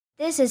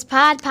This is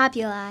Pod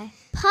Populi,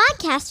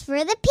 podcast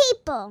for the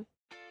people.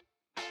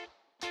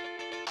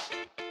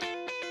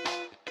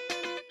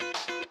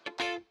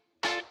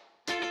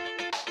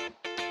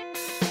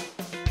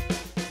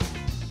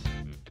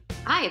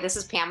 Hi, this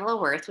is Pamela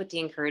Wirth with the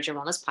Encourage Your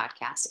Wellness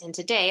Podcast. And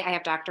today I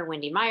have Dr.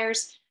 Wendy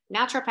Myers,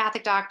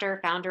 naturopathic doctor,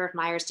 founder of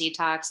Myers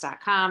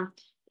Detox.com,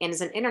 and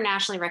is an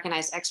internationally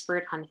recognized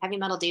expert on heavy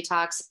metal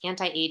detox,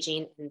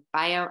 anti-aging, and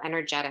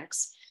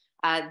bioenergetics.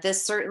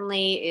 This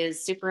certainly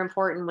is super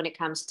important when it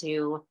comes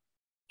to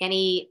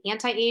any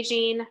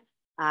anti-aging,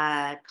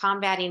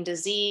 combating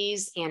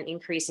disease, and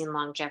increasing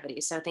longevity.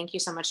 So thank you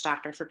so much,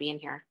 doctor, for being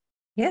here.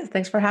 Yes,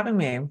 thanks for having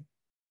me.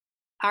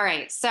 All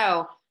right,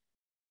 so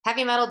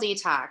heavy metal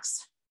detox.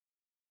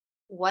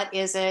 What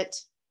is it?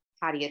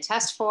 How do you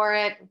test for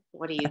it?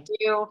 What do you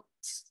do?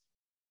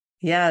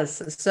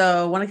 Yes.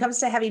 So when it comes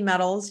to heavy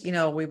metals,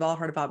 we've all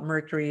heard about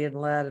mercury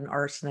and lead and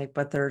arsenic,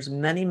 but there's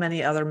many,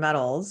 many other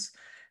metals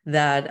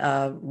that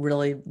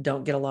really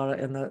don't get a lot of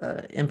in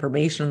the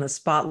information in the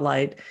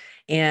spotlight.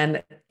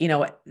 And,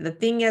 the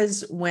thing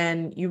is,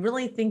 when you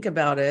really think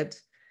about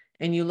it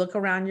and you look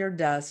around your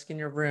desk in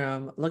your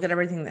room, look at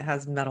everything that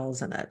has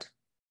metals in it.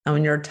 And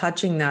when you're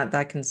touching that,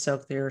 that can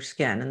soak through your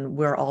skin. And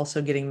we're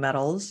also getting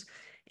metals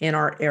in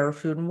our air,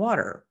 food, and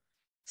water.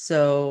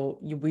 So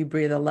we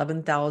breathe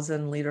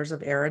 11,000 liters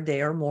of air a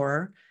day or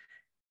more.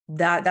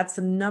 That's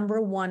the number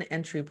one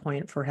entry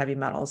point for heavy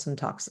metals and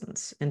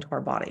toxins into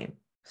our body.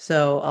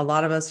 So a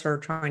lot of us are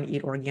trying to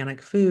eat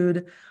organic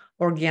food.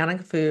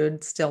 Organic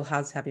food still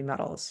has heavy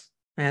metals,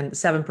 and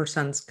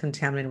 7% is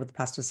contaminated with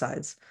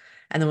pesticides.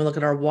 And then we look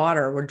at our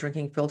water. We're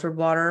drinking filtered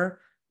water.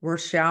 We're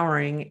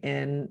showering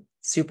in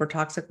super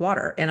toxic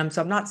water. And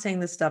so I'm not saying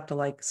this stuff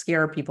to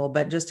scare people,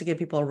 but just to give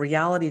people a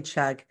reality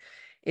check,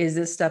 is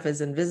this stuff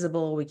is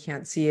invisible. We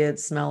can't see it,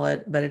 smell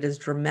it, but it is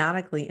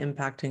dramatically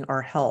impacting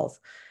our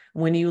health.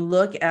 When you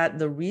look at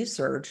the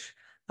research,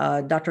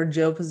 Dr.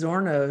 Joe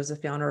Pizzorno, the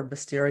founder of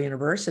Bastyr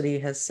University,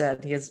 has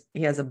said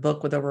he has a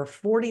book with over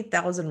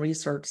 40,000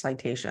 research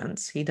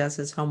citations. He does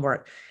his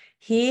homework.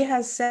 He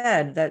has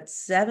said that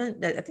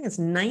I think it's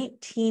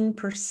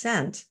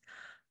 19%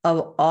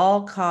 of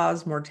all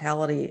cause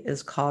mortality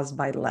is caused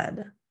by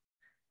lead.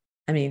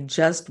 I mean,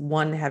 just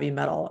one heavy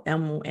metal.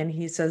 And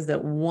he says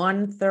that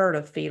 1/3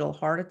 of fatal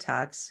heart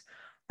attacks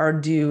are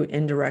due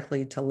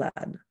indirectly to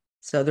lead.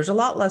 So there's a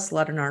lot less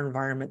lead in our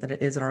environment than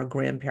it is in our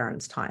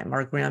grandparents' time.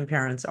 Our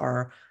grandparents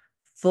are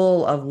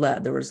full of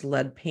lead. There was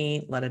lead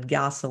paint, leaded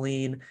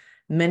gasoline,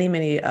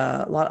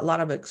 a lot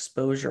of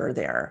exposure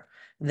there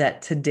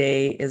that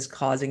today is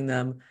causing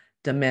them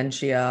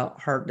dementia,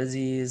 heart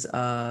disease,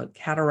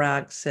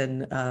 cataracts,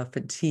 and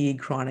fatigue,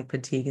 chronic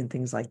fatigue, and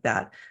things like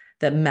that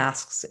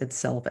masks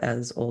itself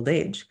as old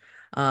age.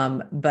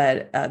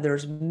 But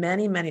there's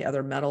many, many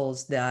other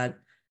metals that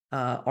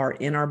are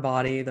in our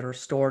body, that are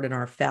stored in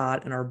our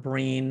fat, in our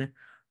brain,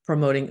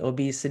 promoting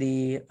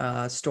obesity,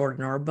 stored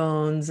in our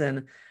bones,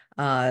 and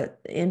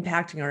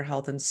impacting our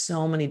health in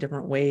so many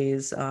different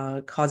ways,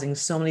 causing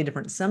so many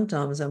different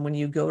symptoms. And when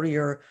you go to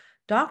your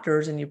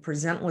doctors and you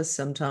present with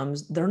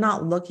symptoms, they're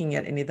not looking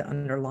at any of the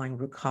underlying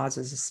root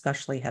causes,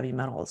 especially heavy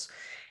metals.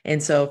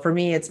 And so for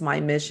me, it's my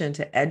mission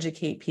to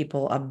educate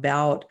people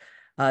about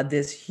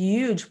this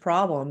huge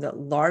problem that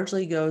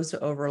largely goes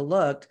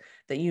overlooked,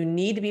 that you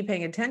need to be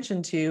paying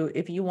attention to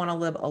if you want to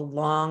live a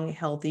long,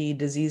 healthy,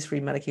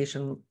 disease-free,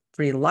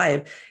 medication-free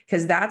life,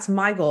 because that's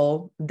my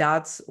goal.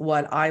 That's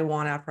what I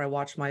want after I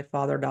watched my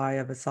father die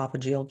of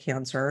esophageal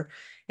cancer.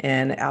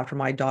 And after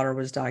my daughter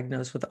was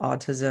diagnosed with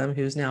autism,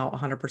 who's now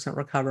 100%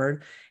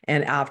 recovered.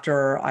 And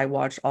after I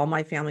watched all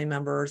my family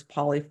members,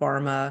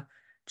 polypharma,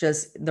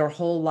 just their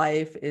whole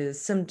life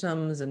is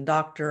symptoms and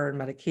doctor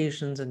and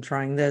medications and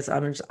trying this.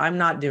 I'm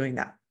not doing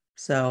that.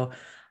 So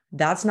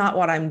that's not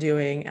what I'm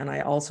doing. And I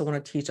also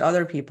want to teach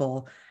other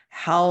people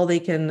how they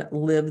can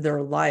live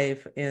their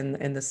life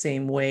in the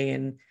same way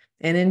and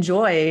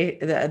enjoy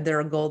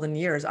their golden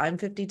years. I'm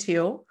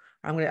 52.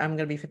 I'm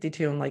gonna be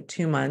 52 in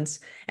 2 months.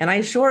 And I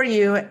assure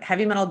you,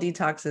 heavy metal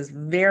detox is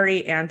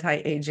very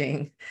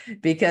anti-aging,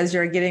 because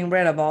you're getting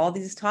rid of all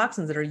these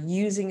toxins that are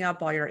using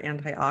up all your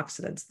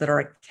antioxidants, that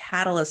are a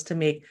catalyst to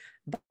make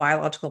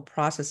biological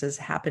processes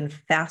happen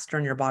faster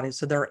in your body.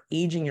 So they're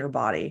aging your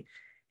body.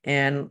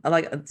 And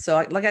like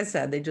I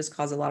said, they just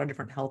cause a lot of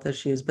different health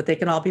issues, but they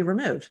can all be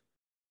removed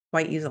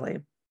quite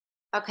easily.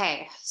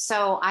 Okay,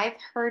 so I've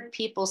heard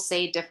people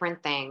say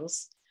different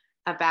things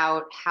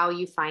about how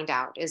you find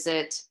out. Is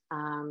it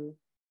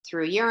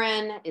through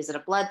urine? Is it a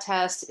blood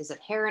test? Is it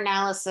hair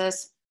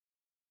analysis?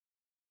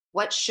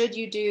 What should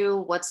you do?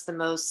 What's the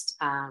most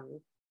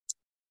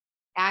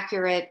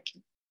accurate?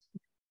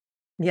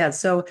 Yeah,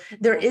 so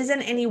there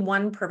isn't any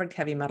one perfect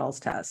heavy metals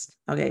test,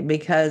 okay?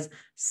 Because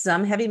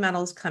some heavy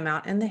metals come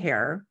out in the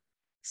hair,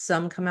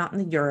 some come out in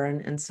the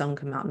urine, and some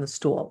come out in the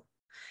stool.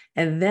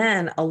 And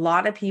then a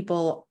lot of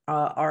people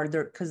are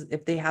there because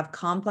if they have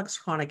complex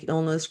chronic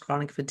illness,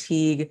 chronic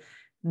fatigue,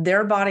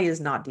 their body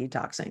is not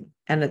detoxing,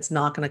 and it's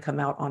not going to come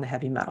out on a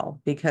heavy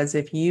metal, because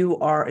if you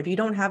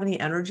don't have any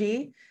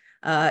energy,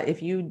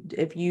 If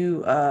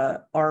you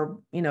are,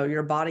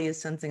 your body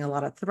is sensing a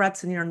lot of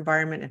threats in your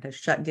environment and has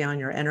shut down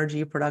your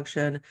energy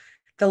production,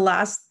 the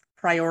last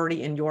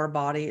priority in your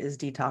body is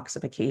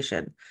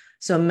detoxification.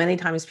 So many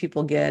times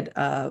people get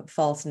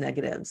false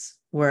negatives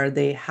where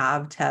they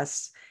have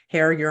tests,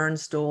 hair, urine,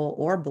 stool,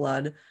 or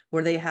blood,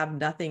 where they have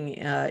nothing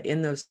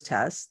in those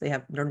tests.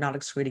 They're not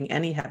excreting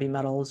any heavy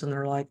metals, and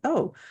they're like,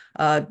 oh,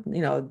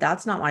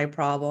 that's not my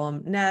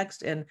problem.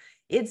 Next, and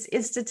it's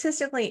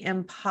statistically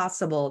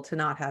impossible to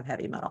not have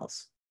heavy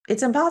metals.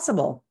 It's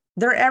impossible.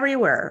 They're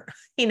everywhere.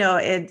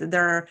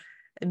 They're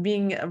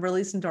being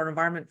released into our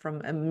environment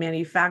from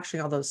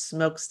manufacturing all those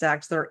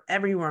smokestacks. They're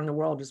everywhere in the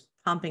world, just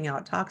pumping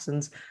out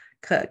toxins.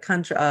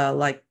 Companies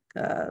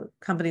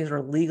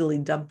are legally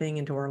dumping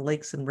into our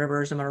lakes and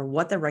rivers, no matter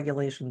what the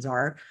regulations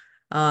are.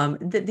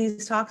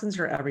 These toxins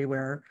are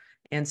everywhere.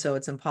 And so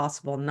it's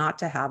impossible not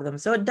to have them.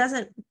 So it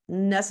doesn't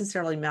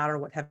necessarily matter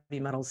what heavy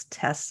metals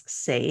tests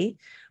say.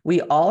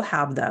 We all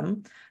have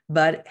them,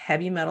 but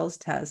heavy metals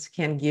tests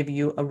can give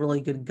you a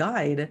really good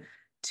guide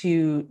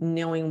to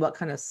knowing what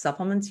kind of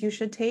supplements you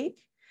should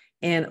take.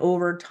 And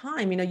over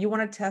time, you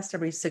want to test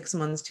every 6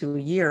 months to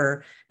a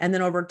year. And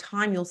then over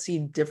time, you'll see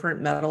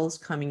different metals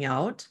coming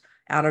out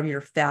of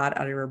your fat,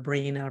 out of your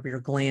brain, out of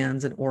your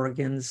glands and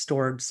organs,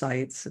 storage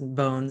sites and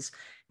bones.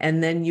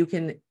 And then you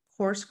can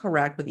course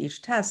correct with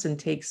each test and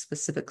take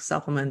specific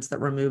supplements that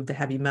remove the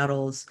heavy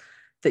metals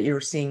that you're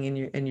seeing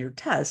in your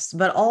tests.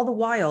 But all the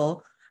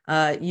while,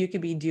 you could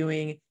be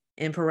doing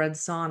infrared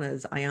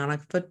saunas,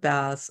 ionic foot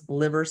baths,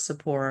 liver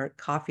support,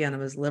 coffee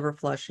enemas, liver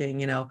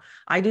flushing.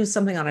 I do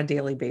something on a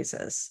daily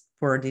basis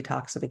for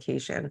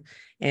detoxification.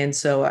 And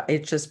so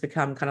it's just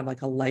become kind of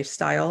like a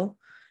lifestyle,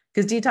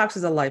 because detox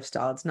is a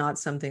lifestyle. It's not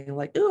something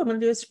like, oh, I'm going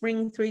to do a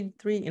spring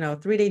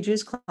 3-day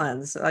juice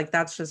cleanse. Like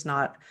that's just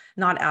not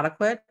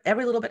adequate.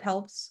 Every little bit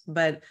helps,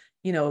 but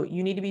you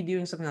need to be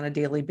doing something on a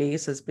daily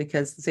basis,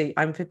 because say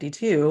I'm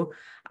 52,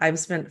 I've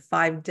spent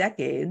 5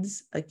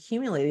 decades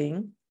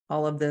accumulating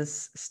all of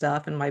this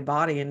stuff in my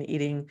body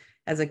and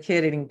as a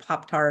kid, eating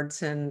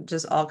Pop-Tarts and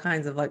just all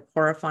kinds of like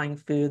horrifying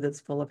food that's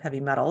full of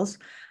heavy metals,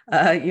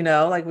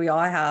 like we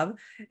all have,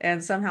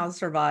 and somehow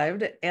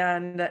survived.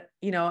 And,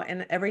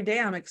 and every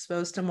day I'm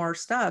exposed to more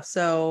stuff.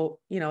 So,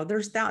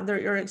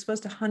 you're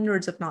exposed to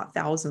hundreds, if not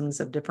thousands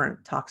of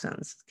different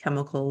toxins,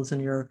 chemicals in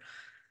your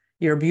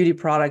beauty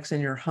products in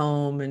your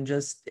home and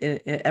just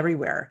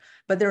everywhere.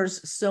 But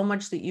there's so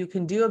much that you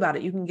can do about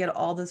it. You can get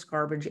all this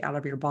garbage out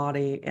of your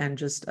body and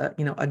just,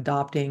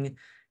 adopting,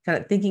 kind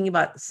of thinking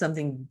about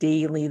something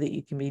daily that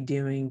you can be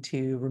doing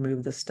to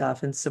remove the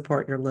stuff and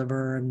support your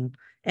liver.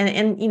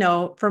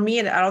 And for me,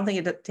 I don't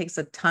think it takes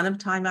a ton of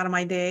time out of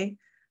my day.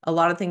 A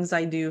lot of things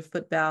I do,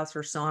 foot baths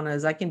or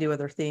saunas, I can do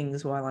other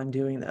things while I'm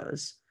doing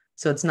those.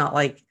 So it's not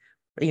like,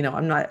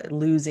 I'm not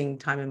losing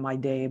time in my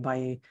day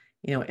by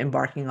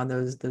embarking on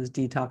those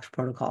detox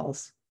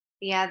protocols.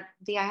 Yeah,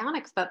 the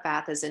ionic foot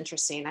bath is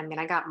interesting. I mean,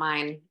 I got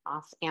mine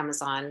off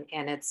Amazon,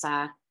 and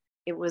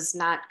it was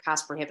not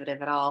cost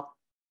prohibitive at all.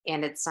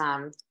 And it's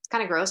kind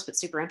of gross, but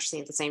super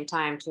interesting at the same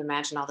time to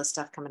imagine all this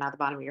stuff coming out the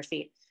bottom of your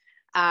feet.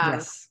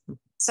 Yes.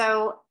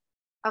 So,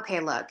 okay,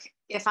 look,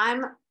 if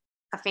I'm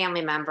a family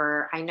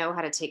member, I know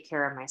how to take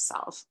care of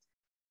myself.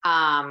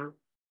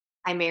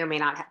 I may or may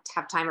not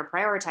have time or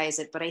prioritize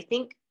it, but I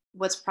think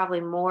what's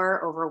probably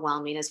more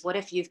overwhelming is, what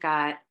if you've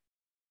got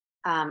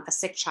a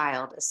sick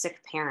child, a sick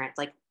parent?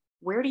 Like,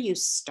 where do you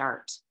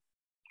start?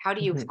 How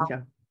do you help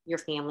your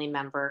family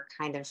member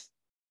kind of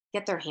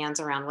get their hands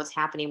around what's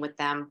happening with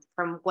them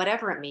from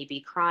whatever it may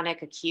be,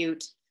 chronic,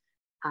 acute?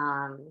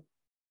 I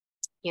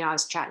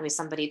was chatting with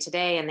somebody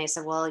today and they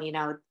said, well,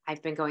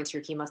 I've been going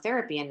through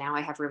chemotherapy and now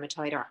I have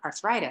rheumatoid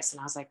arthritis. And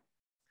I was like,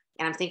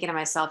 and I'm thinking to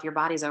myself, your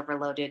body's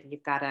overloaded and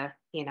you've got to,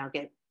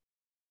 get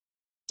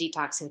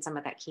detoxing some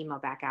of that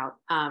chemo back out.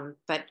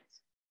 But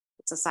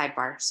it's a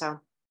sidebar. So.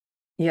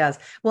 Yes.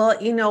 Well,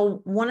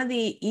 one of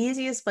the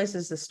easiest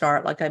places to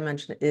start, like I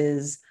mentioned,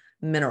 is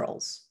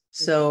minerals.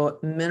 So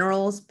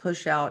minerals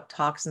push out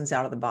toxins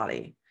out of the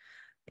body.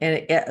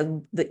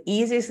 And the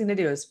easiest thing to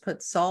do is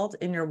put salt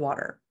in your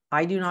water.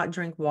 I do not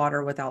drink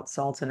water without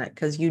salt in it,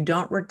 because you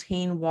don't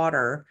retain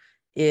water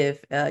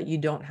if you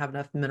don't have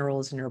enough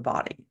minerals in your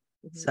body.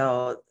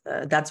 So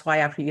that's why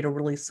after you eat a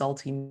really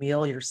salty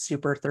meal, you're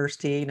super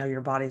thirsty.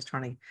 Your body's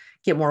trying to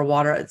get more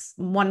water. It's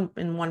one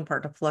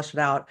part to flush it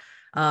out.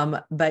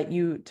 But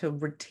to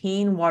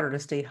retain water, to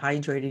stay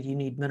hydrated, you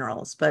need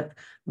minerals. But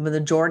the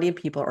majority of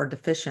people are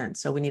deficient.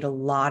 So we need a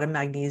lot of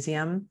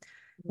magnesium.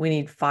 We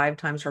need 5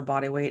 times our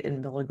body weight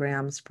in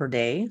milligrams per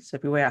day. So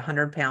if you weigh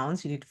 100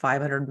 pounds, you need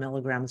 500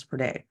 milligrams per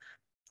day.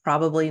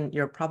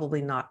 You're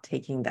probably not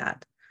taking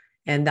that.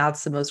 And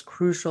that's the most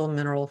crucial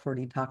mineral for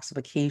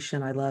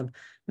detoxification. I love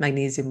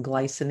magnesium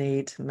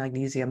glycinate,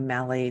 magnesium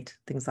malate,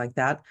 things like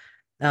that.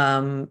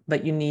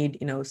 But you need,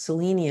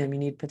 selenium, you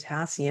need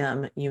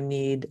potassium, you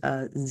need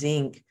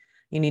zinc,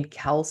 you need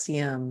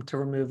calcium to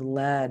remove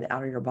lead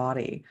out of your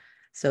body.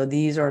 So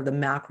these are the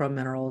macro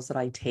minerals that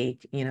I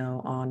take,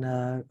 on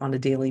a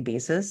daily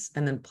basis.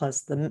 And then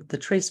plus the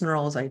trace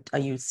minerals, I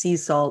use sea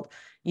salt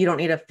you don't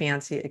need a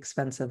fancy,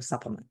 expensive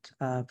supplement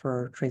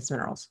for trace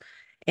minerals.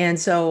 And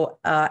so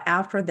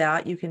after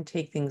that, you can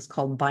take things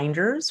called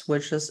binders,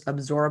 which just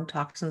absorb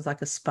toxins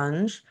like a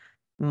sponge.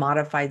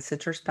 Modified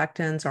citrus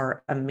pectins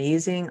are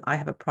amazing. I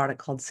have a product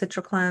called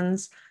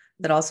CitraCleanse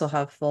that also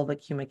have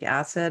fulvic humic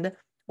acid,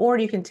 or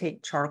you can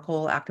take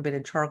charcoal,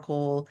 activated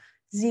charcoal,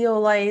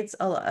 zeolites.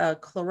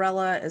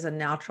 Chlorella is a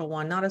natural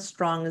one, not as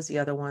strong as the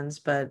other ones,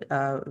 but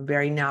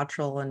very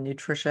natural and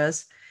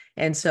nutritious.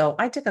 And so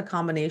I take a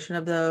combination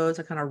of those.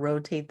 I kind of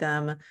rotate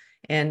them,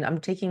 and I'm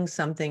taking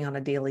something on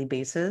a daily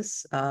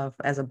basis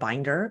as a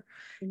binder.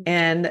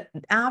 And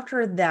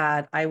after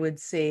that, I would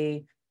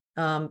say,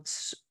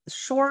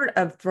 short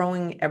of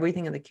throwing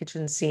everything in the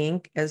kitchen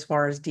sink as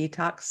far as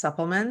detox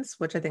supplements,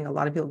 which I think a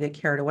lot of people get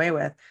carried away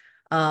with,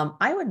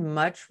 I would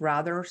much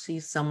rather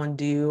see someone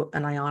do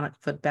an ionic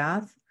foot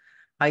bath.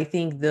 I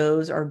think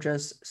those are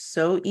just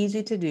so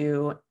easy to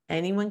do.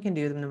 Anyone can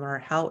do them, no matter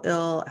how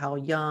ill, how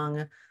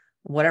young,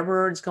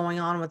 whatever is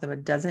going on with them,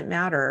 it doesn't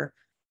matter.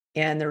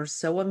 And they're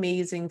so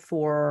amazing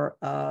for,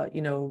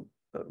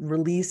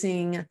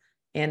 releasing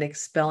and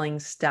expelling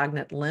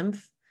stagnant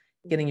lymph,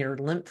 getting your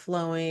lymph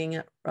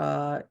flowing,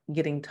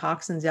 getting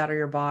toxins out of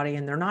your body.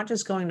 And they're not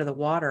just going to the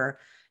water,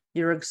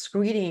 you're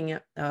excreting,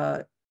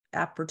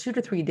 after 2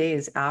 to 3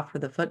 days after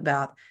the foot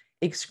bath,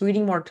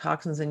 excreting more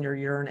toxins in your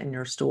urine and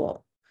your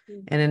stool,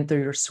 and then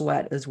through your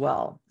sweat as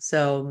well.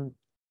 So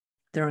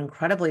they're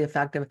incredibly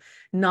effective.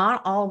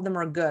 Not all of them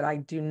are good. I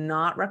do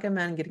not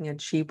recommend getting a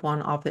cheap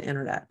one off the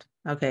internet,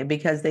 okay?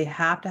 Because they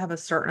have to have a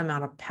certain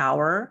amount of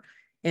power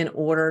in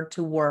order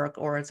to work,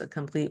 or it's a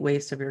complete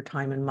waste of your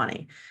time and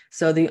money.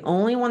 So the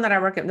only one that I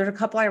recommend, there's a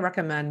couple I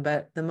recommend,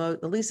 but the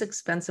least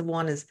expensive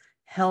one is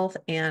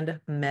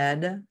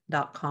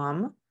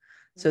healthandmed.com.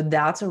 So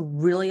that's a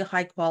really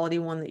high quality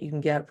one that you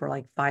can get for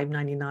like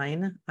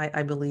 $5.99,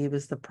 I believe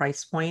is the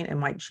price point. It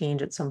might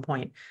change at some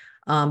point.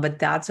 But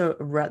that's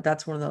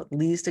one of the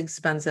least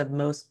expensive,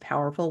 most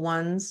powerful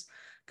ones,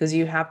 because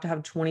you have to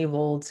have 20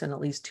 volts and at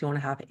least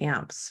 2.5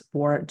 amps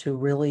for it to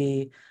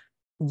really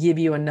give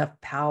you enough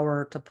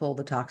power to pull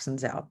the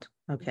toxins out.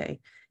 Okay.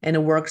 And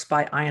it works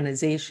by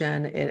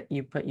ionization.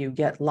 You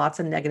get lots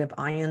of negative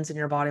ions in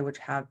your body, which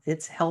have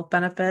its health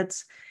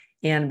benefits,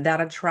 and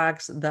that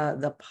attracts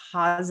the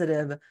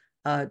positive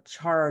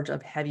charge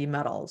of heavy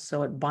metals.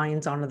 So it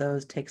binds onto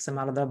those, takes them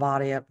out of the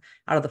body, out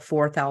of the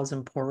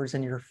 4,000 pores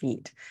in your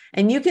feet.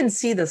 And you can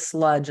see the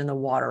sludge in the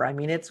water. I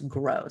mean, it's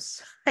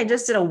gross. I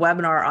just did a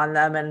webinar on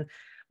them, and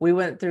we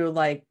went through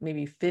like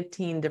maybe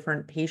 15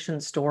 different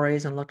patient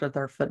stories and looked at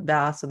their foot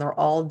baths, and they're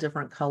all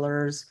different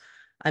colors.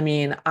 I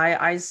mean,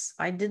 I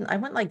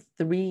went like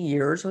 3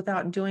 years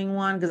without doing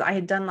one, because I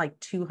had done like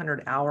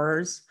 200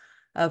 hours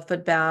of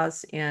foot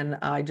baths, and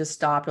I just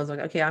stopped. I was like,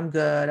 okay, I'm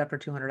good after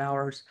 200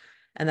 hours.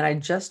 And then I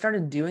just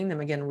started doing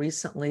them again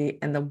recently,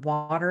 and the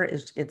water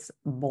it's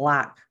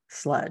black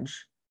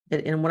sludge.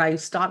 And when I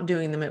stopped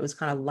doing them, it was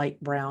kind of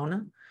light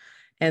brown.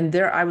 And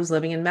there, I was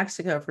living in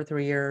Mexico for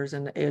 3 years,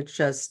 and it's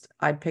just,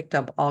 I picked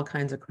up all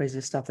kinds of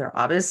crazy stuff there,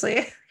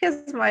 obviously,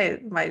 because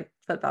my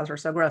foot baths were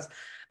so gross.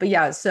 But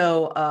yeah,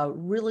 so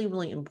really,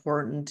 really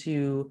important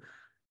to,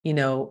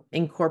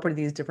 incorporate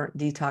these different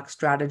detox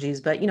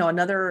strategies. But,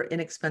 another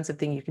inexpensive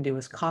thing you can do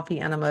is coffee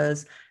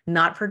enemas,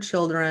 not for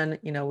children.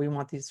 We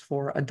want these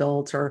for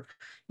adults, or,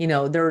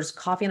 there's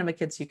coffee enema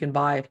kits you can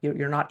buy if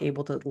you're not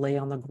able to lay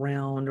on the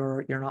ground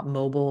or you're not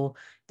mobile.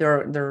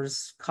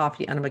 There's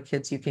coffee enema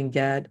kits you can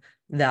get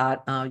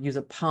that use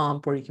a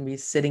pump where you can be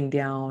sitting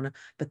down,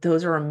 but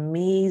those are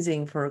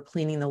amazing for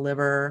cleaning the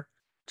liver.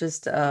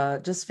 Just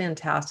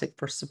fantastic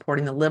for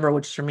supporting the liver,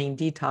 which is your main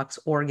detox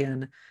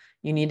organ.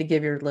 You need to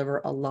give your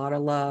liver a lot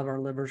of love. Our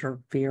livers are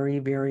very,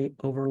 very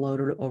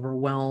overloaded,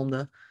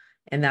 overwhelmed.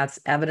 And that's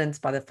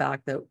evidenced by the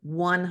fact that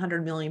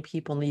 100 million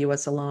people in the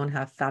US alone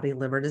have fatty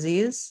liver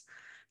disease.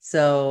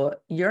 So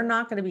you're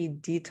not going to be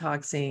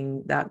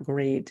detoxing that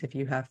great if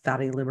you have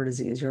fatty liver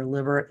disease. Your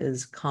liver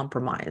is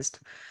compromised.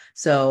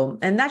 So,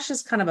 and that's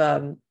just kind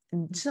of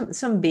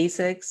some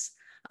basics,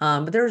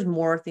 but there's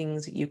more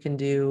things that you can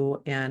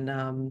do. And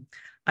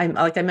I'm,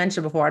 like I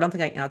mentioned before, I don't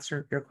think I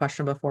answered your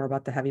question before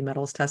about the heavy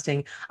metals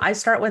testing. I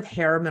start with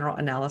hair mineral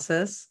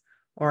analysis,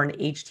 or an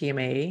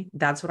HTMA.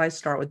 That's what I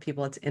start with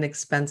people. It's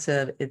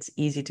inexpensive. It's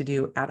easy to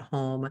do at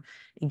home.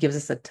 It gives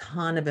us a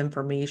ton of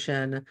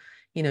information.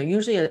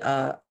 Usually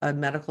a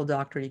medical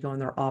doctor, you go in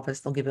their office,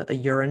 they'll give it a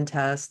urine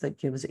test that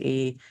gives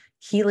a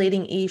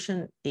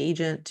chelating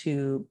agent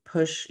to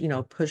push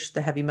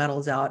the heavy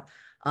metals out.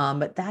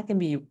 But that can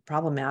be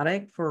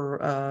problematic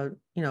for,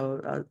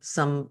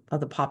 some of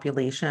the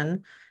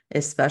population,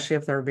 especially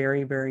if they're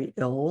very, very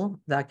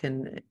ill. That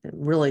can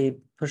really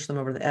push them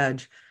over the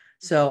edge.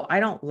 So I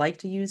don't like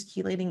to use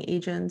chelating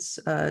agents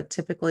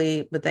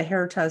typically, but the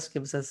hair test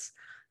gives us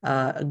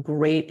a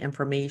great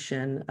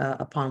information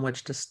upon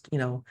which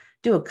to,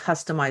 do a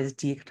customized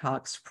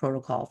detox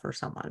protocol for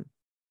someone.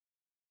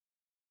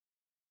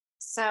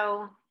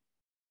 So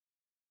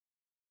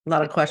a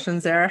lot of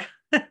questions there.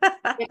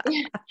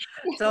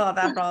 So all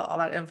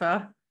that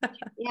info.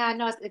 Yeah,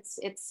 no,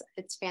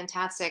 it's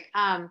fantastic.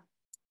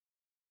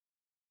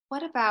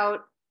 What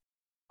about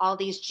all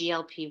these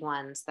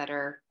GLP-1s that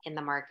are in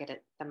the market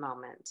at the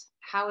moment?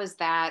 How is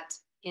that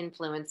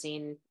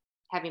influencing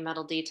heavy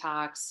metal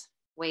detox,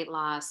 weight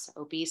loss,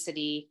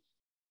 obesity,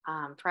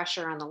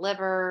 pressure on the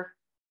liver?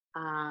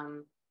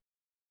 Um,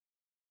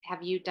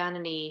 have you done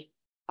any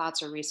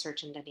thoughts or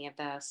research into any of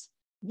this?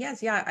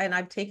 Yes, yeah, and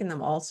I've taken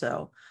them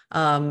also.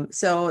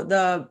 So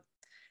the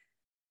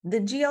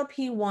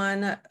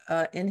GLP-1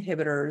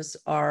 inhibitors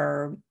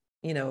are,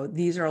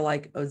 these are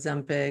like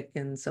Ozempic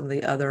and some of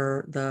the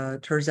other,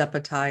 the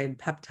tirzepatide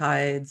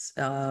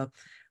peptides,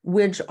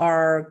 which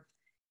are,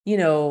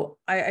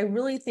 I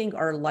really think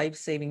are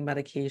life-saving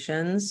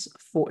medications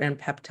and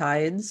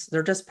peptides.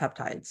 They're just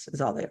peptides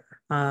is all they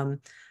are.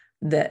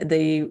 That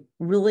they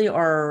really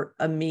are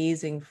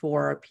amazing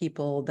for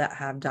people that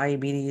have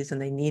diabetes and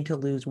they need to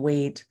lose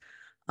weight.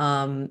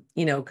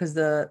 Because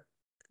the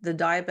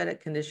diabetic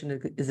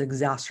condition is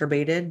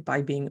exacerbated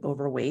by being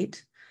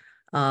overweight.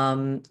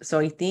 So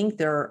I think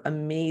they're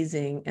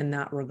amazing in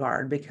that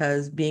regard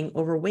because being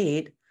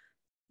overweight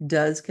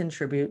does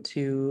contribute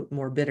to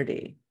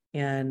morbidity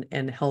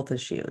and health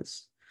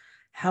issues.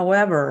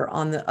 However,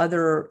 on the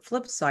other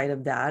flip side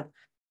of that,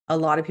 a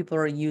lot of people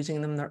are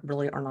using them that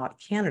really are not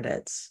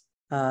candidates.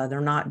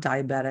 They're not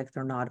diabetic,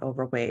 they're not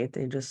overweight,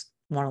 they just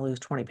want to lose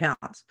 20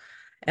 pounds.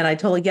 And I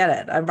totally get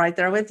it. I'm right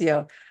there with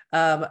you.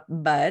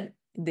 But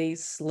they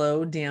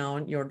slow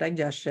down your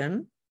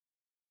digestion,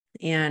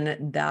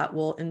 and that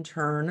will in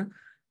turn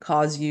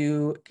cause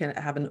you can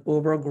have an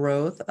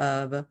overgrowth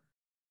of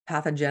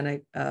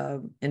pathogenic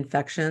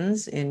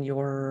infections in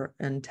your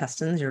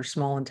intestines, your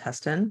small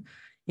intestine,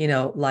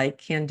 like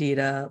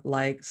candida,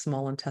 like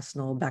small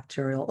intestinal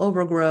bacterial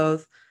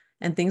overgrowth,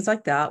 and things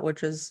like that,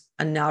 which is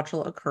a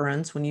natural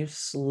occurrence when you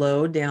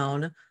slow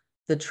down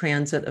the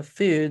transit of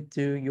food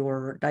through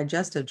your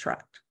digestive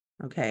tract.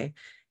 Okay.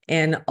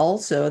 And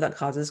also that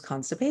causes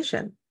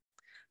constipation,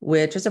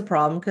 which is a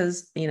problem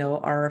because,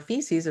 our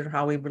feces are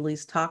how we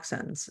release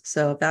toxins.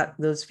 So if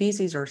those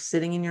feces are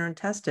sitting in your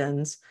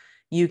intestines,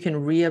 you can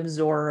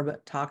reabsorb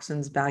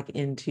toxins back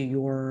into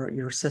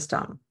your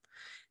system.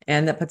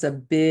 And that puts a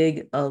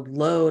big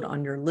load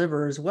on your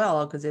liver as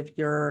well, because if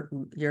your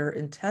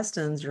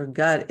intestines, your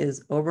gut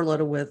is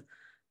overloaded with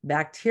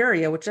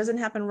bacteria, which doesn't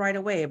happen right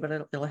away, but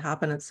it'll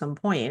happen at some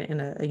point in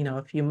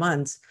a few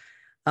months.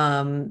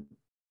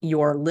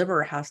 Your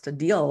liver has to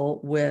deal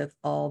with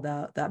all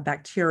that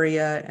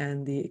bacteria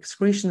and the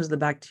excretions of the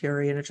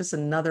bacteria. And it's just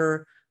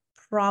another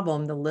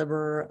problem the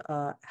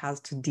liver has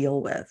to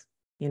deal with,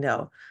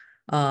 not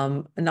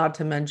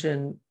to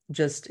mention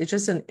it's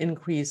just an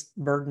increased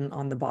burden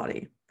on the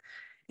body.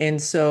 And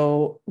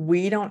so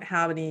we don't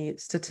have any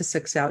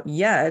statistics out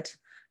yet,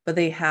 but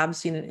they have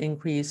seen an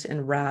increase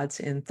in rats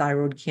in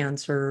thyroid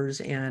cancers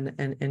and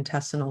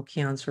intestinal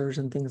cancers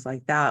and things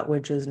like that,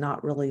 which is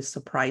not really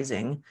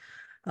surprising,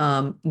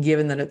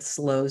 given that it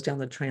slows down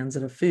the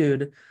transit of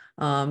food.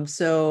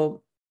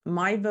 So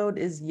my vote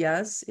is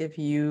yes, if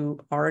you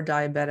are a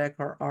diabetic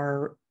or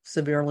are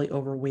severely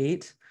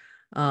overweight,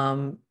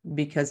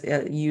 because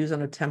use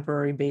on a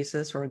temporary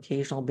basis or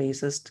occasional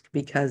basis,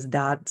 because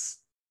that's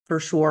for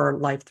sure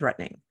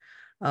life-threatening,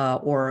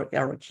 or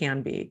it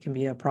can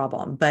be a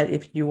problem. But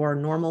if you are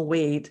normal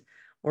weight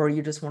or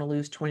you just want to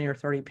lose 20 or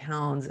 30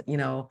 pounds,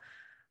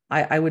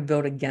 I would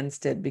vote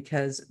against it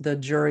because the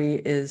jury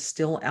is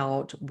still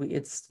out.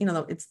 It's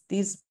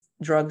these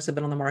drugs have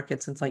been on the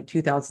market since like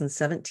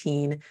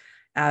 2017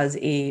 as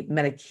a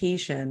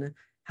medication.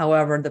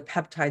 However, the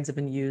peptides have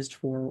been used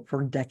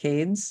for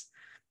decades,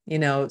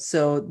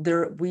 so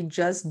we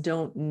just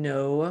don't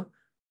know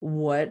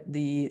what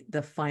the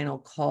final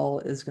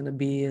call is going to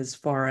be as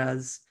far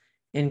as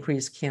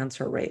increased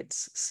cancer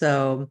rates.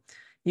 So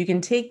you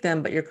can take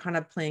them, but you're kind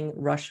of playing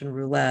Russian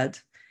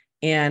roulette.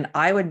 And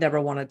I would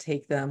never want to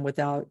take them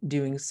without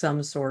doing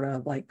some sort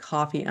of like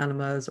coffee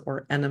enemas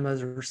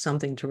or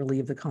something to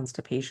relieve the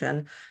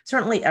constipation.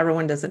 Certainly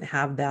everyone doesn't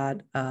have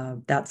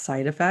that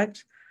side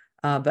effect,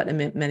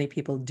 but many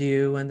people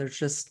do. And there's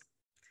just,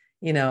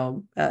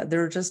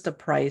 they're just a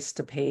price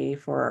to pay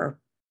for,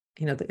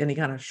 any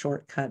kind of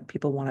shortcut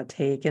people want to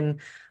take. And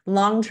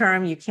long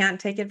term, you can't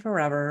take it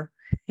forever.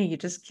 You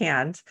just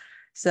can't.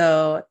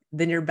 So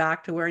then you're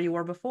back to where you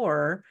were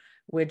before,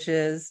 which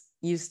is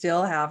you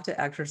still have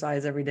to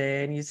exercise every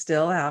day and you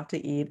still have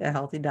to eat a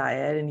healthy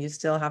diet and you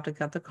still have to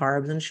cut the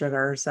carbs and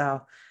sugar.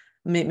 So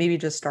maybe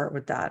just start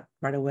with that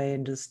right away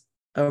and just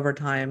over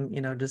time,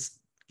 just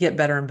get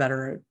better and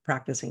better at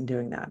practicing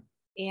doing that.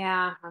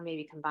 Yeah, or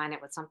maybe combine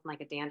it with something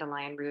like a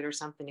dandelion root or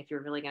something if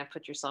you're really going to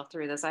put yourself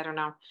through this. I don't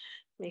know.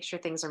 Make sure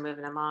things are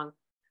moving along.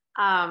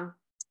 Um,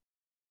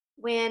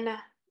 when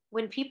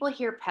when people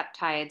hear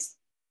peptides,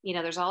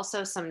 there's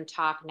also some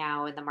talk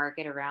now in the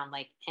market around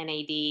like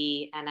NAD,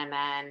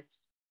 NMN.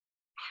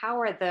 How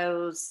are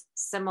those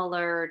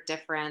similar,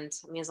 different?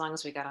 I mean, as long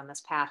as we got on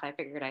this path, I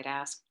figured I'd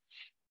ask.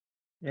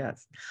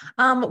 Yes.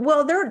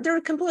 Well,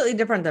 they're completely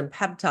different than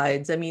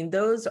peptides. I mean,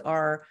 those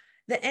are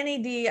the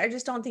NAD. I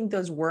just don't think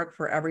those work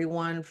for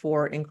everyone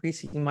for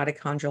increasing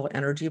mitochondrial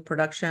energy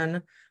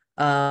production.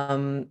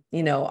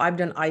 I've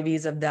done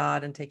IVs of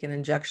that and taken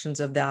injections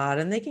of that,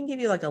 and they can give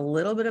you like a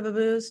little bit of a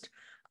boost.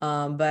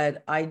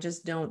 But I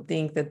just don't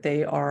think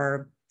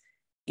that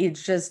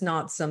it's just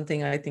not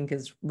something I think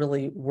is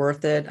really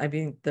worth it. I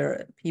think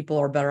people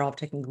are better off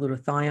taking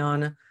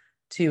glutathione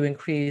to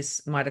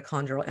increase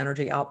mitochondrial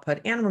energy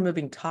output and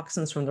removing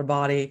toxins from their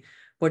body,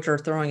 which are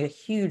throwing a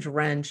huge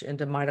wrench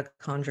into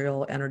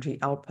mitochondrial energy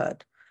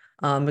output.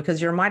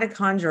 Because your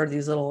mitochondria are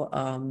these little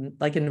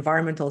like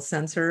environmental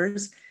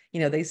sensors.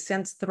 They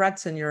sense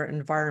threats in your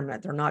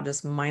environment. They're not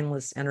just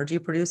mindless energy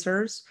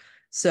producers.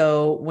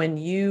 So when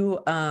you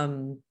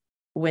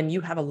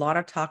have a lot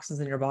of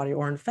toxins in your body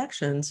or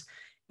infections,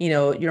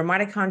 your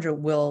mitochondria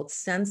will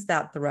sense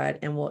that threat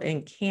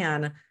and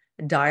can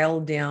dial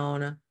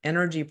down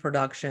energy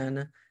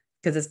production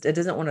because it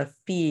doesn't want to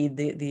feed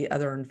the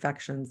other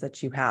infections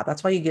that you have.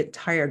 That's why you get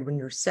tired when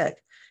you're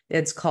sick.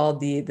 It's called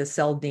the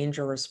cell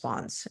danger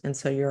response. And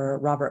so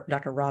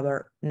Dr.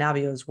 Robert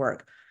Navio's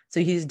work.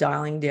 So they're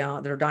dialing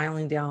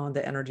down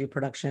the energy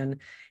production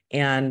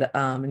and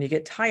you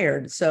get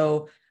tired.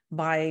 So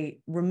by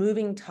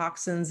removing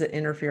toxins that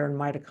interfere in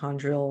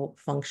mitochondrial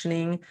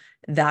functioning,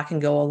 that can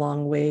go a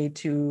long way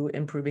to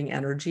improving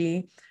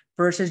energy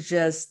versus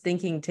just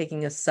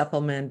taking a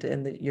supplement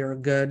and that you're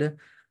good,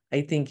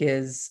 I think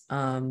is,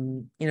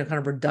 kind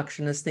of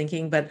reductionist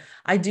thinking. But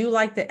I do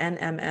like the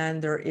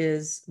NMN. There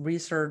is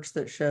research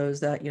that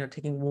shows that,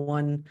 taking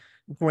 1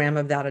 gram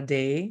of that a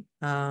day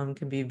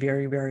can be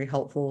very, very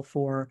helpful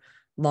for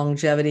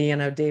longevity. I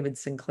know David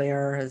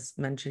Sinclair has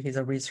mentioned, he's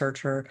a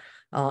researcher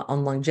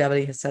on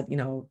longevity, has said,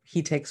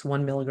 he takes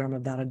 1 milligram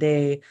of that a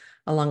day,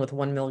 along with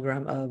 1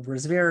 milligram of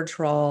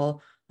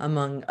resveratrol,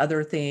 among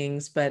other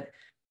things. But,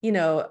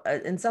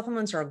 and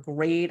supplements are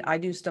great. I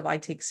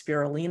take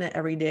spirulina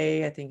every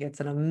day. I think it's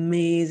an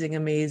amazing,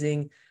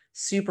 amazing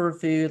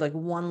superfood. Like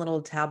 1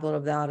 little tablet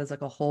of that is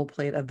like a whole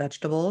plate of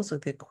vegetables,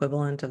 like the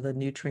equivalent of the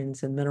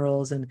nutrients and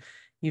minerals. And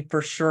you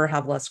for sure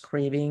have less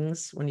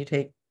cravings when you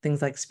take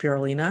things like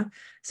spirulina.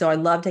 So I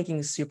love taking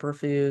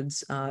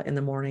superfoods in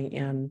the morning,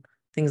 and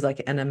things like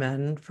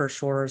NMN for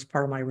sure is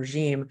part of my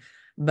regime.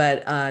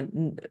 But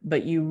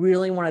you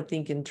really want to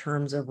think in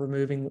terms of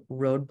removing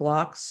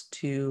roadblocks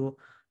to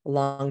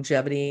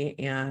longevity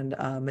and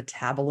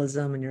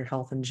metabolism and your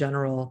health in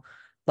general,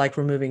 like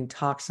removing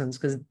toxins,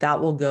 because that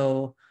will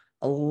go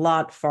a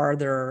lot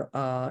farther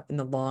in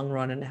the long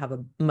run and have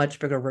a much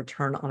bigger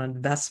return on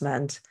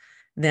investment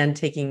than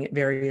taking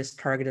various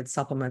targeted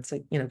supplements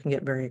that, can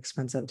get very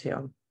expensive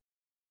too.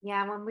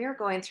 Yeah, when we were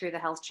going through the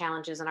health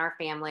challenges in our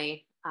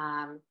family,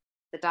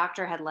 the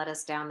doctor had led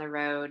us down the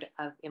road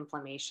of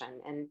inflammation.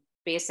 And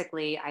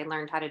basically, I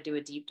learned how to do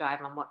a deep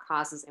dive on what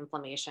causes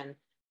inflammation,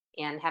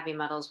 and heavy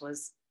metals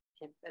was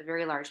a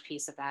very large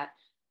piece of that.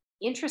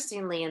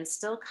 Interestingly, and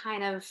still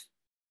kind of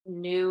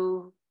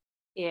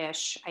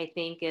new-ish, I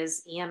think,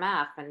 is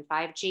EMF and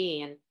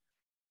 5G and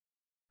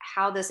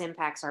how this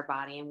impacts our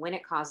body and when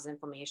it causes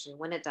inflammation,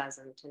 when it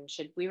doesn't, and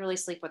should we really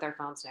sleep with our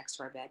phones next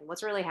to our bed, and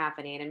what's really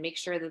happening, and make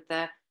sure that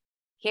the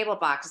cable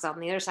box is on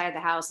the other side of the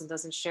house and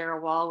doesn't share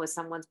a wall with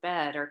someone's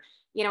bed, or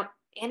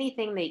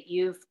anything that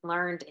you've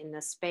learned in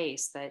this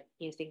space that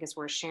you think is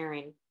worth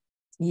sharing.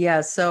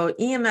 Yeah, so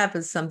EMF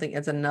is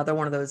it's another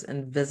one of those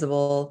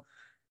invisible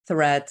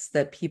threats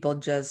that people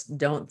just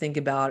don't think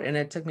about. And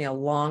it took me a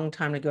long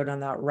time to go down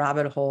that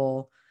rabbit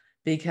hole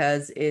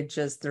because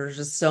there's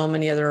just so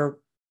many other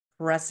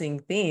pressing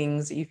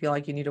things that you feel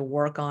like you need to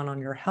work on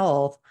your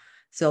health.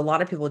 So a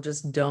lot of people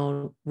just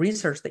don't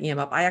research the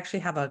EMF. I actually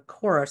have a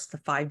course, the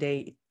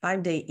 5-day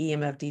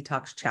EMF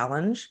detox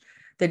challenge,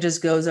 that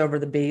just goes over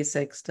the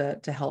basics to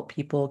help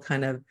people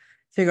kind of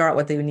figure out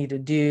what they need to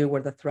do,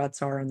 where the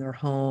threats are in their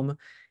home.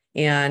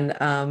 And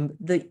so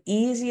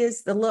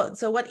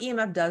what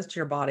EMF does to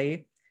your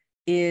body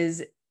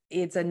is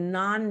it's a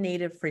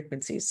non-native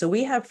frequency. So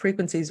we have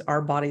frequencies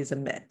our bodies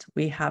emit.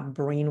 We have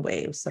brain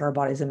waves that our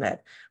bodies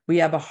emit. We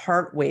have a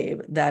heart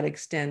wave that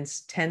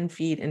extends 10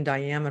 feet in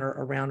diameter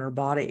around our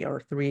body,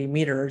 or 3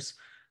 meters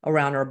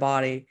around our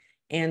body.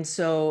 And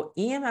so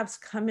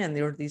EMFs come in,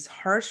 there are these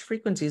harsh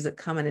frequencies that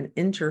come in and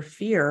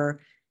interfere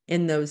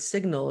in those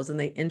signals, and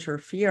they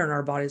interfere in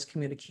our body's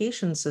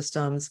communication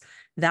systems.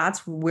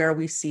 That's where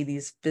we see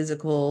these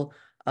physical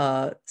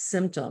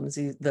symptoms,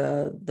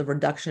 the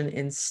reduction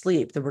in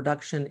sleep, the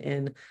reduction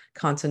in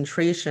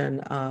concentration,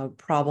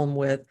 problem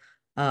with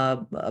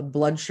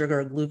blood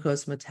sugar,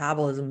 glucose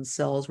metabolism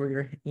cells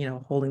where you're,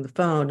 holding the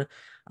phone,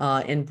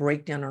 and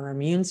breakdown our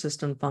immune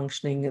system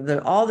functioning,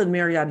 all the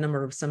myriad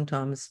number of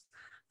symptoms,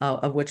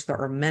 of which there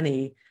are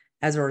many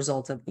as a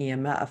result of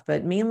EMF.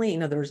 But mainly,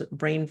 there's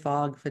brain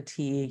fog,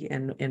 fatigue,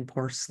 and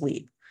poor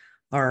sleep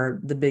are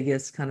the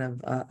biggest kind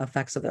of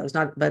effects of those.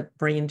 But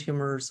brain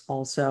tumors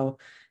also,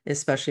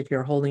 especially if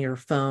you're holding your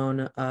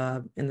phone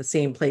in the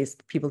same place,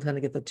 people tend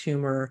to get the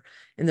tumor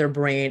in their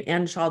brain.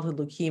 And childhood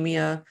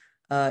leukemia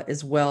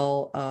as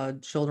well.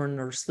 Children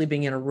are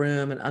sleeping in a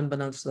room, and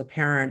unbeknownst to the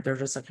parent, there's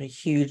just like a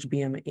huge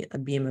beam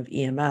of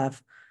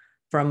EMF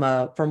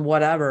from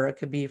whatever. It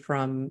could be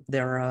from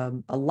their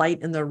a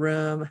light in the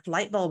room.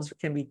 Light bulbs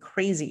can be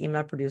crazy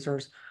EMF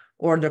producers,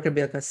 or there could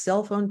be like a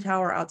cell phone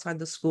tower outside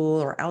the school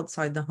or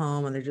outside the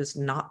home, and they're just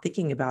not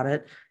thinking about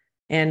it.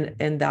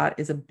 And that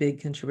is a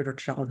big contributor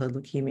to childhood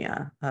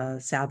leukemia,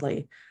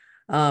 sadly.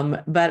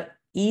 But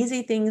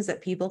easy things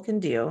that people can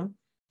do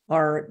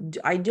are,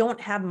 I don't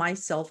have my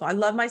cell phone. I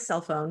love my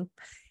cell phone.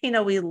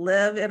 We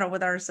live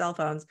with our cell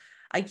phones.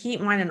 I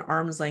keep mine an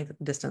arm's length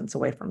distance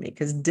away from me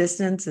because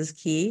distance is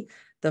key.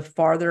 The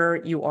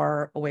farther you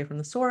are away from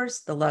the source,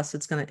 the less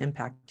it's going to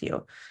impact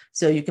you.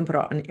 So you can put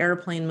it on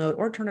airplane mode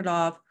or turn it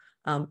off,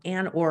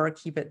 and or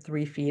keep it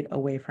 3 feet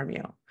away from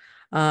you.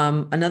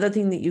 Another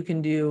thing that you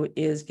can do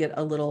is get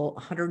a little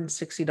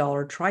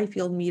 $160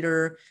 tri-field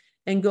meter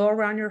and go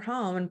around your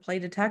home and play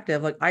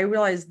detective. Like, I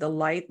realized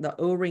the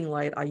O-ring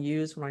light I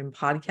use when I'm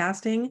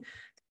podcasting,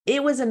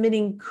 it was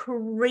emitting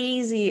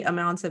crazy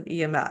amounts of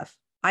EMF.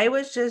 I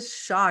was just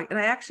shocked. And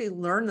I actually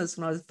learned this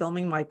when I was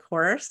filming my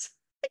course,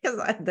 because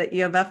the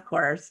EMF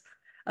course,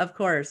 of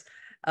course,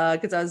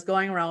 because I was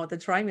going around with the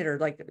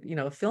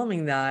trimeter,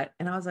 filming that.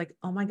 And I was like,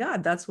 oh my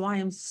God, that's why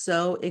I'm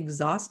so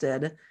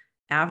exhausted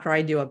after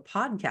I do a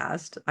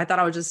podcast. I thought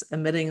I was just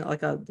emitting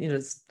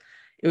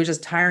it was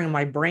just tiring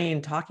my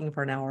brain talking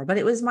for an hour, but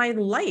it was my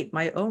light,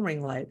 my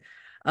O-ring light.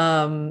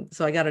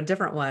 So I got a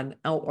different one.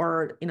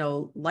 Or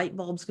light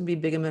bulbs can be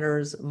big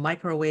emitters,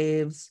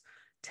 microwaves,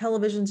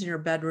 televisions in your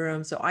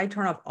bedroom. So I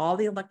turn off all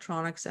the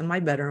electronics in my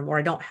bedroom, or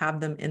I don't have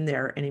them in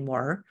there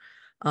anymore.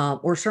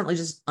 Or certainly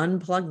just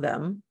unplug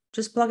them.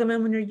 Just plug them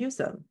in when you use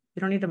them.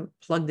 You don't need them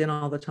plugged in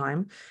all the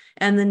time.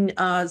 And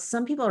then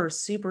some people are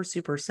super,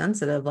 super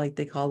sensitive, like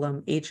they call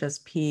them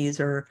HSPs,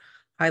 or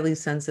highly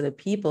sensitive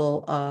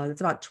people.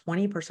 It's about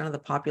 20% of the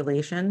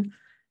population.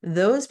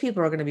 Those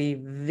people are going to be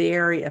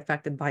very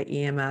affected by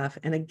EMF.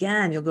 And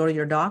again, you'll go to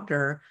your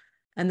doctor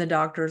and the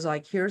doctor's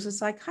like, here's a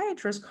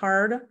psychiatrist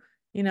card,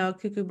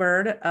 cuckoo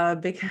bird,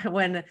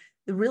 when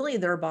really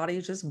their body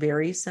is just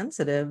very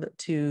sensitive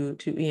to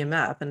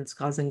EMF, and it's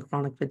causing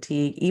chronic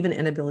fatigue, even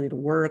inability to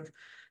work.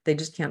 They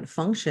just can't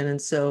function.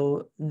 And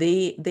so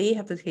they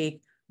have to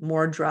take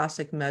more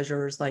drastic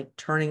measures, like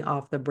turning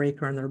off the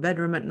breaker in their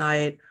bedroom at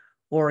night,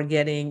 or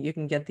you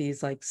can get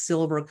these like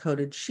silver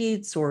coated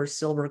sheets or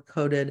silver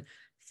coated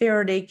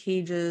Faraday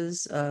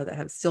cages that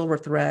have silver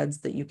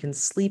threads that you can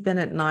sleep in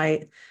at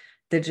night,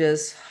 that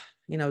just,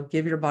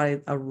 give your body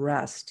a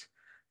rest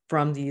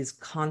from this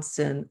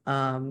constant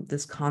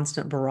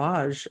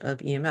barrage of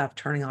EMF.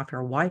 Turning off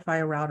your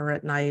Wi-Fi router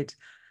at night.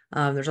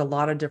 There's a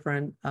lot of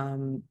different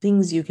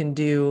things you can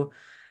do,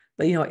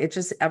 but it's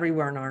just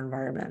everywhere in our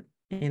environment.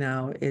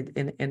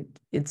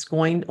 It's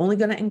only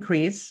going to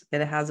increase.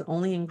 It has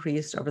only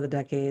increased over the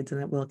decades, and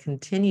it will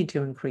continue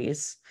to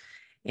increase.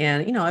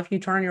 And if you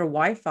turn your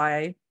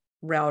Wi-Fi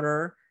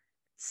router,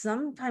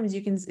 sometimes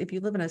you can, if you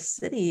live in a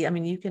city,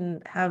 you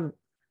can have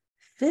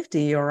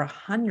 50 or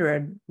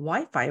 100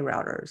 Wi-Fi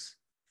routers.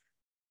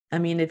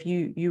 If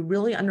you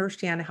really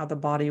understand how the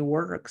body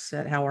works,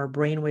 and how our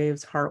brain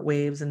waves, heart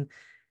waves, and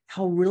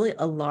how really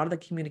a lot of the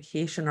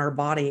communication in our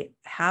body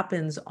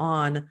happens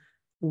on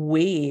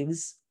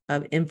waves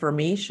of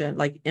information,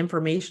 like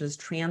information is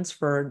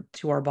transferred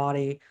to our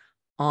body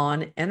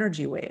on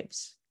energy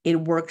waves. It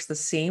works the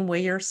same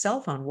way your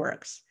cell phone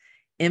works.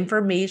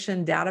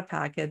 Information data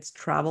packets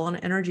travel on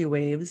energy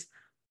waves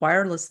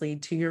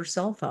wirelessly to your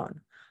cell phone,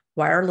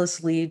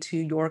 wirelessly to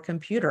your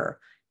computer.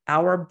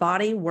 Our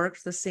body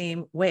works the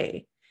same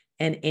way.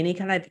 And any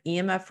kind of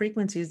EMF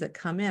frequencies that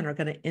come in are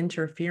going to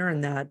interfere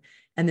in that.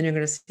 And then you're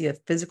going to see a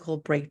physical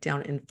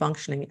breakdown in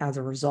functioning as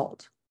a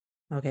result.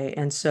 Okay.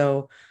 And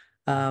so,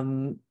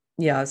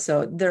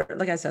 so there,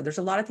 like I said, there's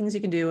a lot of things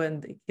you can do,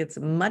 and it gets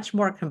much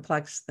more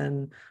complex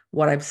than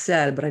what I've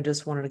said, but I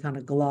just wanted to kind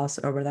of gloss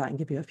over that and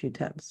give you a few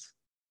tips.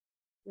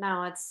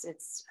 No, it's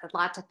a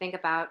lot to think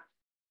about.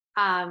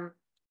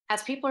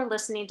 As people are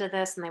listening to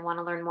this and they want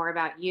to learn more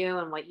about you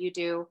and what you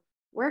do,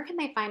 where can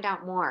they find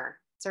out more?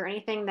 Is there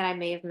anything that I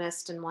may have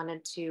missed and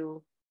wanted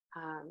to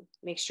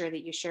make sure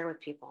that you share with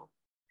people?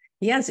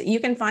 Yes, you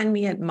can find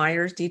me at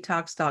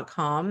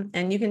myersdetox.com,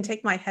 and you can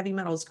take my heavy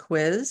metals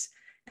quiz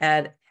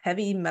at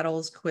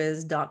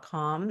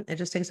heavymetalsquiz.com. It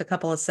just takes a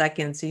couple of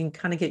seconds. So you can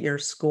kind of get your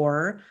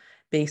score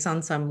based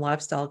on some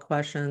lifestyle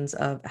questions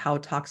of how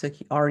toxic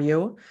are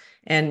you.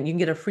 And you can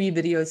get a free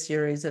video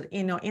series that,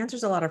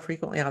 answers a lot of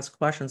frequently asked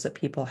questions that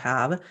people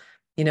have.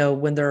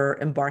 When they're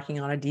embarking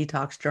on a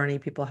detox journey,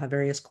 people have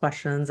various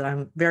questions that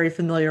I'm very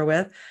familiar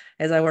with,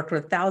 as I worked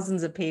with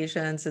thousands of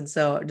patients. And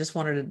so I just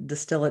wanted to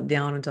distill it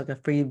down into like a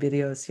free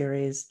video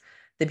series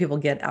that people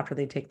get after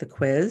they take the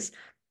quiz.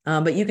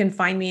 But you can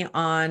find me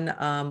on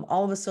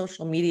all of the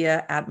social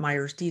media at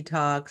Myers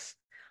Detox,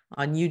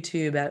 on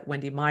YouTube at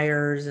Wendy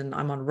Myers, and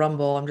I'm on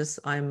Rumble.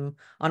 I'm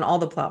on all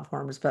the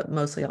platforms, but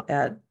mostly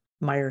at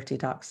Myers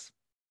Detox.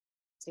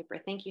 Super.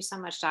 Thank you so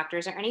much, doctor.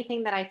 Is there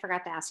anything that I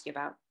forgot to ask you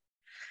about?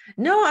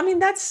 No, I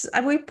mean,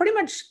 we pretty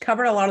much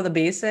covered a lot of the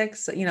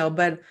basics,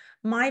 but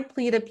my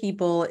plea to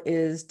people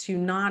is to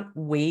not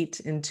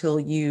wait until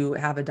you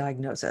have a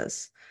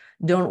diagnosis.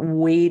 Don't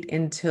wait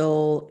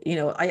until,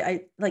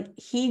 I like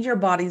heed your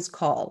body's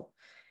call.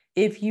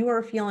 If you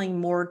are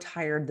feeling more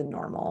tired than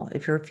normal,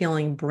 if you're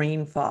feeling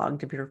brain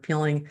fogged, if you're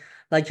feeling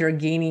like you're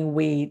gaining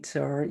weight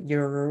or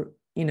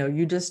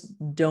you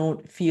just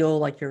don't feel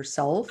like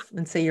yourself,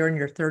 and say you're in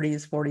your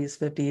 30s, 40s,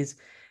 50s,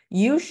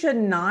 you should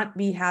not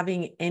be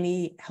having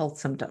any health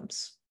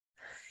symptoms,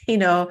 you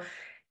know.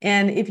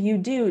 And if you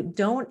do,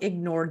 don't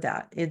ignore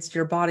that. It's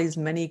your body's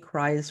many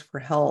cries for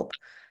help.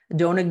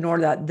 Don't ignore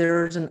that.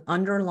 There's an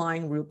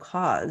underlying root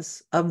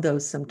cause of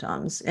those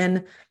symptoms.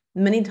 And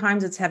many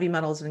times it's heavy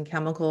metals and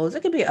chemicals.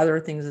 It could be other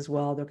things as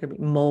well. There could be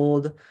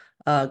mold,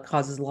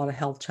 causes a lot of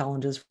health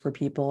challenges for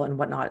people and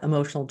whatnot.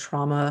 Emotional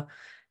trauma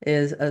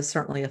is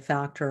certainly a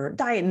factor.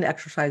 Diet and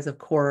exercise, of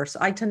course.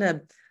 I'm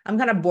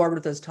kind of bored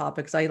with those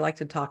topics. I like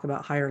to talk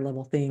about higher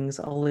level things.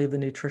 I'll leave the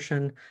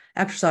nutrition,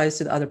 exercise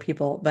to the other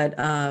people. But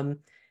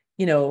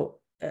you know,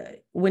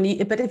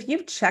 but if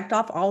you've checked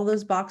off all of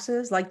those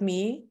boxes, like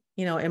me,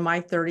 in my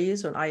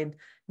 30s, when I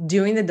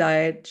doing the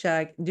diet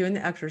check, doing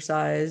the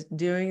exercise,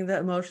 doing the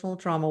emotional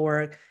trauma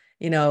work,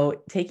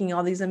 taking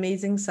all these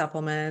amazing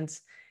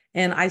supplements,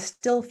 and I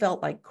still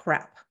felt like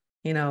crap.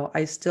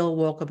 I still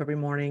woke up every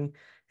morning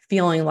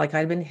feeling like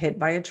I'd been hit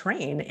by a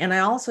train. And I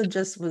also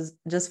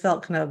just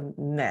felt kind of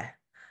meh.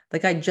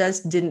 Like I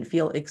just didn't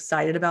feel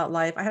excited about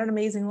life. I had an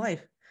amazing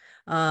life.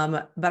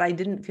 But I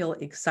didn't feel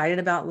excited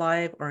about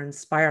life or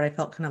inspired. I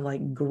felt kind of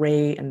like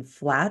gray and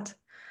flat.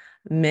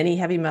 Many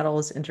heavy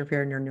metals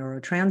interfere in your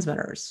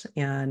neurotransmitters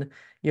and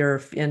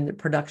your in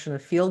production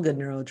of feel-good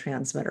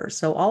neurotransmitters.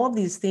 So all of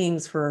these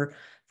things for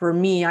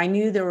me, I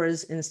knew there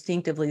was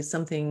instinctively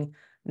something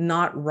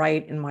not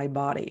right in my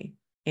body,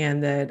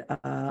 and that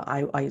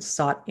I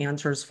sought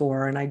answers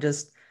for. And I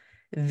just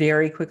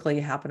very quickly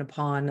happened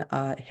upon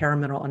hair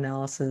mineral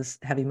analysis,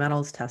 heavy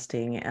metals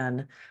testing,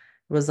 and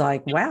was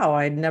like, wow,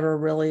 I'd never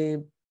really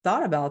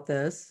thought about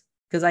this,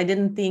 because I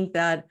didn't think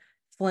that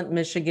Flint,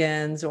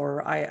 Michigan's,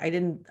 or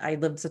I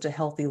lived such a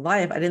healthy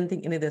life. I didn't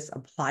think any of this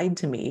applied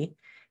to me,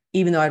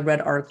 even though I'd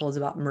read articles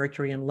about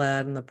mercury and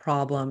lead and the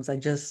problems. It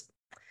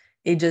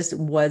just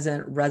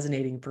wasn't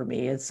resonating for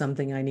me. It's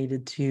something I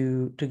needed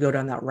to go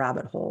down that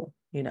rabbit hole,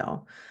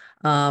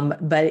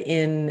 But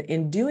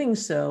in doing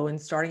so and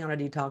starting on a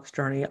detox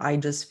journey, I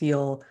just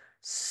feel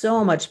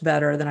so much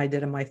better than I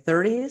did in my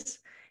 30s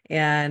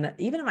and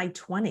even in my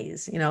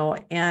 20s,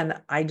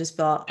 and I just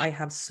felt I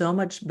have so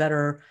much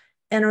better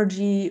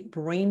energy,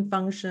 brain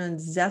function,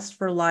 zest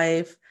for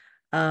life.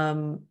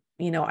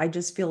 I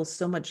just feel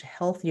so much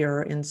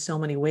healthier in so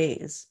many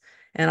ways.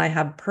 And I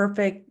have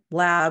perfect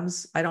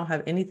labs. I don't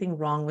have anything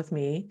wrong with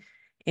me.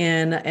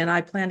 And I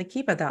plan to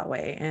keep it that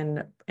way.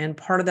 And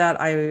part of that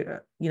I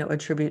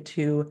attribute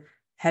to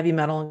heavy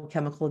metal and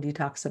chemical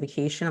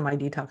detoxification and my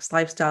detox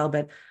lifestyle.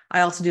 But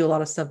I also do a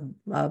lot of stuff,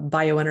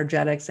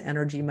 bioenergetics,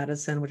 energy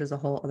medicine, which is a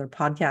whole other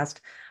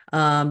podcast.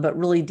 But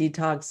really,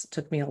 detox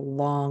took me a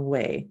long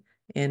way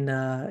in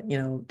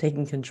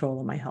taking control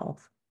of my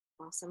health.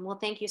 Awesome. Well,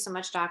 thank you so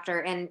much,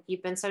 doctor. And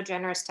you've been so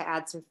generous to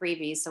add some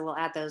freebies. So we'll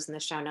add those in the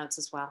show notes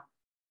as well.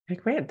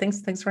 Okay, great.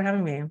 Thanks for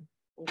having me.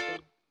 Thank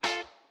you.